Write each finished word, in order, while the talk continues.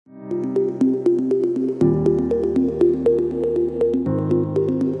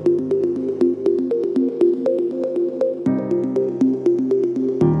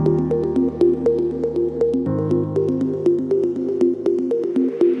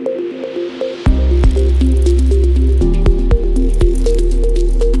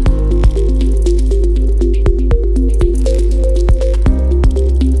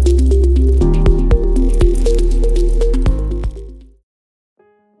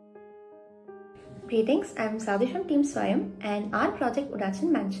Greetings, I'm Sadhi from Team Swayam, and our project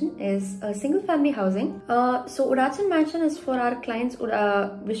Udachan Mansion is a single family housing. So Udachan Mansion is for our clients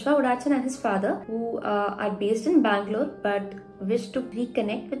Vishwa Udachan and his father, who are based in Bangalore but wish to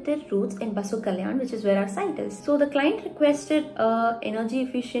reconnect with their roots in Basu Kalyan, which is where our site is. So the client requested energy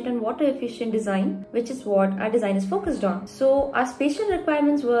efficient and water efficient design, which is what our design is focused on. So our spatial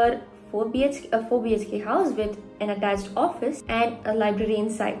requirements were 4 BHK house with an attached office and a library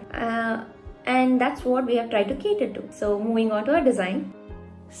inside. And that's what we have tried to cater to. So moving on to our design.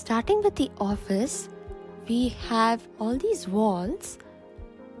 Starting with the office, we have all these walls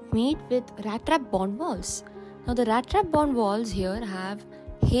made with rat trap bond walls. Now the rat trap bond walls here have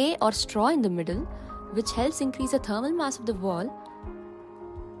hay or straw in the middle, which helps increase the thermal mass of the wall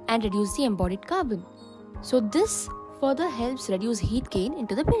and reduce the embodied carbon. So this further helps reduce heat gain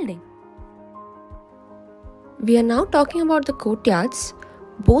into the building. We are now talking about the courtyards.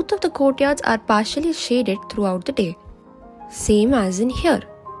 Both of the courtyards are partially shaded throughout the day, same as in here.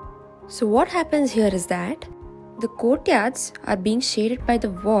 So what happens here is that the courtyards are being shaded by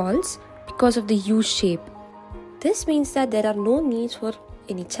the walls because of the U shape. This means that there are no needs for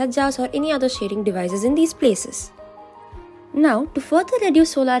any chhajjas or any other shading devices in these places. Now, to further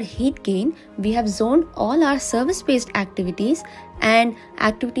reduce solar heat gain, we have zoned all our service-based activities and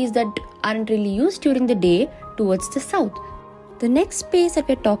activities that aren't really used during the day towards the south. The next space that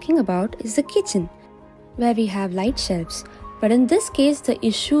we're talking about is the kitchen, where we have light shelves. But in this case, the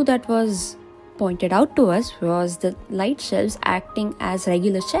issue that was pointed out to us was the light shelves acting as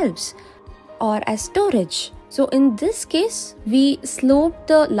regular shelves or as storage. So in this case, we sloped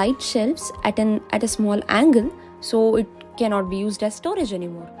the light shelves at a small angle, so it cannot be used as storage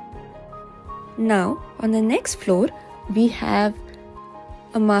anymore. Now, on the next floor, we have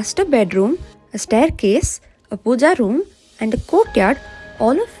a master bedroom, a staircase, a puja room, and a courtyard,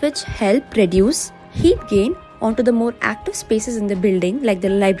 all of which help reduce heat gain onto the more active spaces in the building like the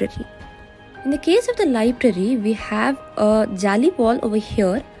library. In the case of the library, we have a jali wall over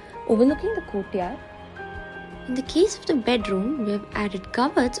here overlooking the courtyard. In the case of the bedroom, we have added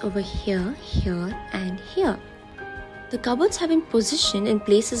cupboards over here, here and here. The cupboards have been positioned in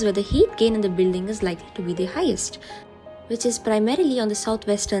places where the heat gain in the building is likely to be the highest, which is primarily on the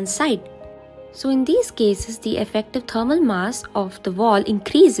southwestern side. So in these cases, the effective thermal mass of the wall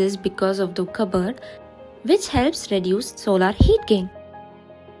increases because of the cupboard, which helps reduce solar heat gain.